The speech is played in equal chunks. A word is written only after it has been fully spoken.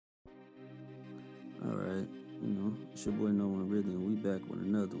Alright, it's your boy No One Really, and we back with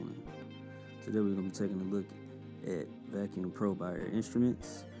another one. Today we're going to be taking a look at Vacuum Pro by Air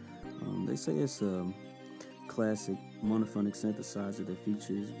Instruments. They say it's a classic monophonic synthesizer that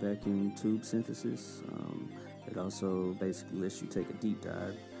features vacuum tube synthesis. It also basically lets you take a deep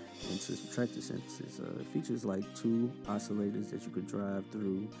dive into subtractive synthesis. It features like two oscillators that you could drive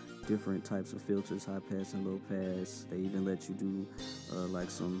through different types of filters, high pass and low pass. They even let you do like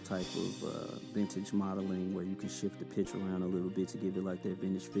some type of vintage modeling where you can shift the pitch around a little bit to give it like that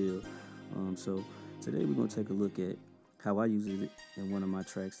vintage feel. So today we're going to take a look at how I use it in one of my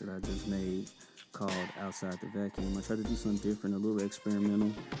tracks that I just made called Outside the Vacuum. I try to do something different, a little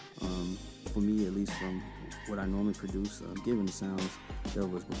experimental, for me at least from what I normally produce. Given the sounds that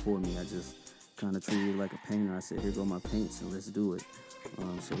was before me, I just kind of treated it like a painter. I said, here go my paints and let's do it.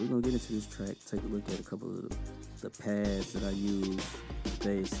 So we're going to get into this track, take a look at a couple of the pads that I use, the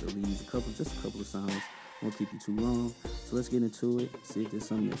bass, the leads, just a couple of sounds. Won't keep you too long. So let's get into it, see if there's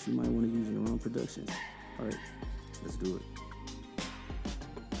something that you might want to use in your own productions. All right, let's do it.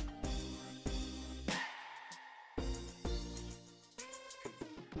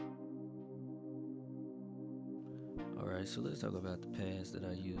 Alright, so let's talk about the pads that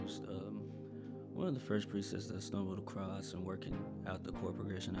I used. One of the first presets that I stumbled across and working out the chord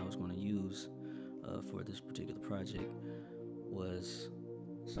progression I was going to use for this particular project was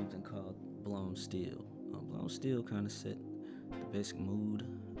something called Blown Steel. Blown Steel kind of set the basic mood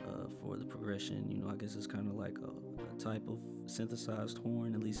for the progression. I guess it's kind of like a type of synthesized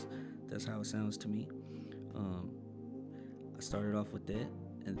horn, at least that's how it sounds to me. I started off with that,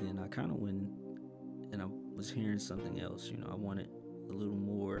 and then I kind of went and I was hearing something else. I wanted a little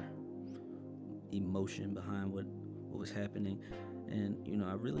more emotion behind what was happening, and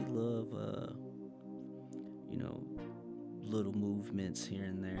I really love little movements here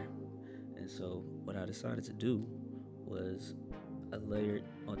and there. And so what I decided to do was I layered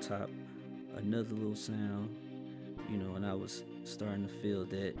on top another little sound, and I was starting to feel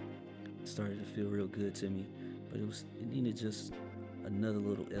that. It started to feel real good to me, but it needed just another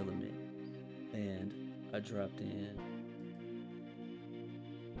little element. And I dropped in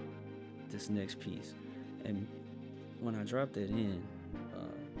this next piece, and when I dropped that in,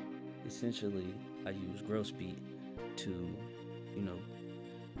 essentially I used gross beat to,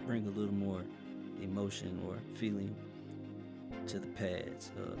 bring a little more emotion or feeling to the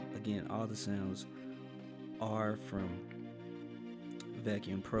pads. Again, all the sounds are from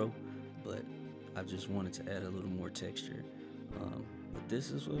Vacuum Pro, but I just wanted to add a little more texture. But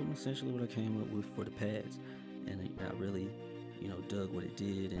this is essentially what I came up with for the pads, and I really, dug what it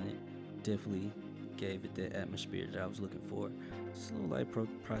did, and it definitely gave it that atmosphere that I was looking for. It's a little light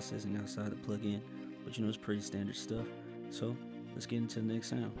processing outside the plugin, but it's pretty standard stuff. So let's get into the next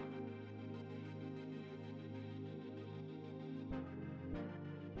sound.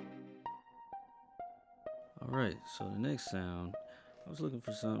 Alright, so the next sound, I was looking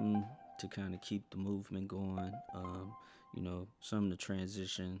for something to kind of keep the movement going, something to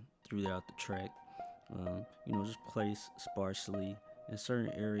transition throughout the track, just place sparsely in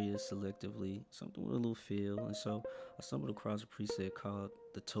certain areas selectively, something with a little feel. And so I stumbled across a preset called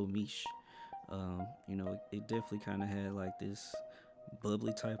the Tomish. It definitely kind of had like this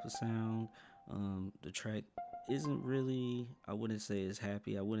bubbly type of sound. The track isn't really, I wouldn't say it's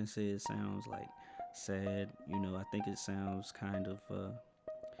happy. I wouldn't say it sounds like sad. I think it sounds kind of,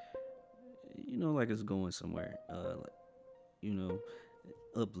 like it's going somewhere.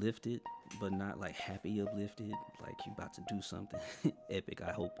 Uplifted, but not like happy uplifted, like you about to do something epic,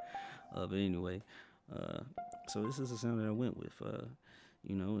 I hope. But anyway, so this is the sound that I went with,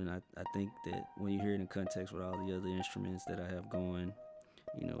 and I think that when you hear it in context with all the other instruments that I have going,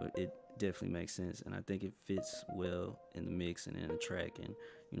 it definitely makes sense, and I think it fits well in the mix and in the track. And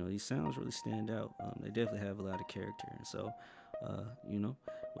these sounds really stand out. They definitely have a lot of character. And so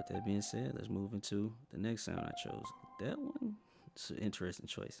with that being said, let's move into the next sound I chose. That one, it's an interesting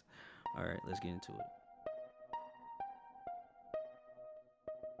choice. All right, let's get into it.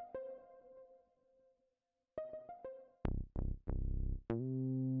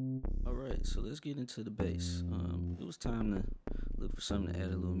 All right, so let's get into the bass. It was time to look for something to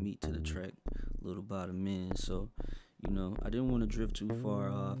add a little meat to the track, a little bottom end. So, I didn't want to drift too far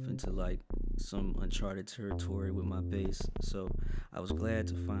off into like some uncharted territory with my bass. So I was glad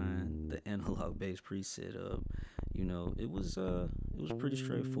to find the analog bass preset. It was pretty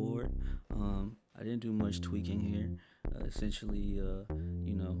straightforward. I didn't do much tweaking here. Essentially,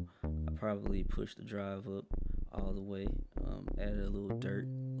 I probably pushed the drive up all the way, added a little dirt.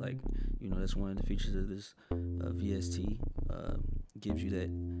 Like, that's one of the features of this VST. Gives you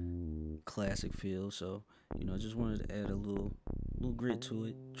classic feel. So I just wanted to add a little grit to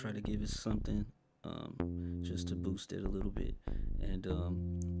it, try to give it something, just to boost it a little bit, and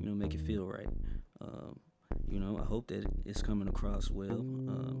make it feel right. Um, I hope that it's coming across well.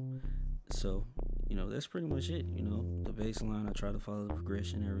 So that's pretty much it. The bass line, I try to follow the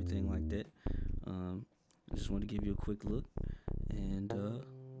progression, everything like that. I just want to give you a quick look, and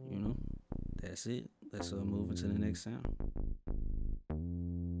that's it. Let's move into the next sound.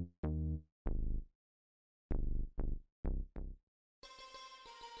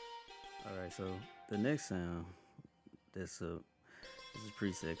 All right, so the next sound, this is a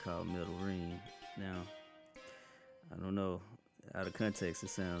preset called Metal Ring. Now, I don't know, out of context it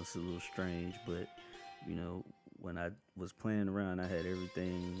sounds a little strange, but when I was playing around, I had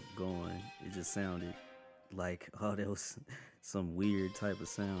everything going. It just sounded like, oh, that was some weird type of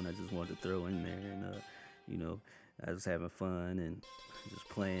sound I just wanted to throw in there, and I was having fun and just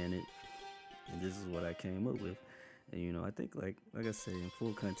playing it, and this is what I came up with. And I think, like I said, in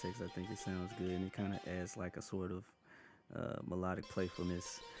full context, I think it sounds good, and it kind of adds like a sort of melodic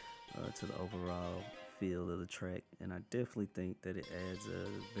playfulness to the overall feel of the track. And I definitely think that it adds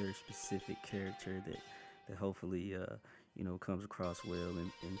a very specific character that hopefully comes across well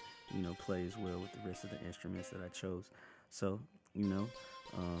and plays well with the rest of the instruments that I chose. So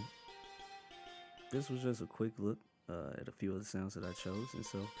this was just a quick look at a few of the sounds that I chose, and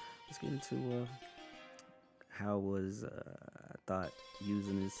so let's get into how was I thought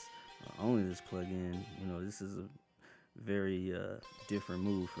using this only this plugin. This is a very different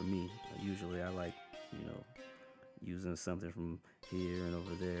move for me. Usually I like using something from here and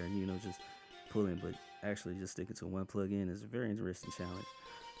over there, and just pulling, but actually just sticking to one plugin is a very interesting challenge.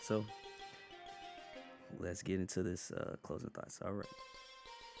 So let's get into this closing thoughts. All right.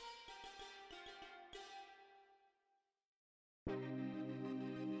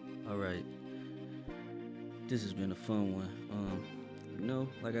 All right. This has been a fun one.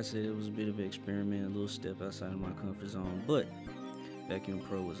 Like I said, it was a bit of an experiment, a little step outside of my comfort zone, but Vacuum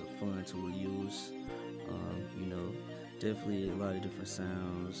Pro was a fun tool to use. Definitely a lot of different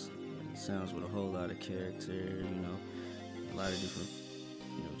sounds with a whole lot of character, a lot of different,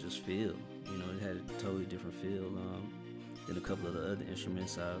 just feel. It had a totally different feel than a couple of the other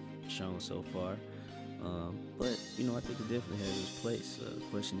instruments I've shown so far. But I think it definitely has its place. The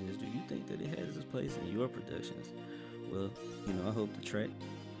question is, do you think that it has its place in your productions? Well, I hope the track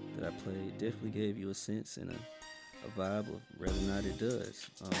that I played definitely gave you a sense and a vibe of whether or not it does.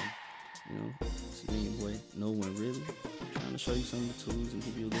 It's me, your boy, No One Really, trying to show you some of the tools and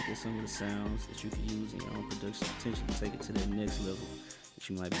give you a look at some of the sounds that you can use in your own production, potentially take it to that next level that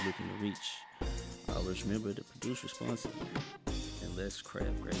you might be looking to reach. Always remember to produce responsibly and let's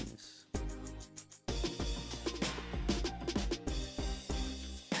craft greatness.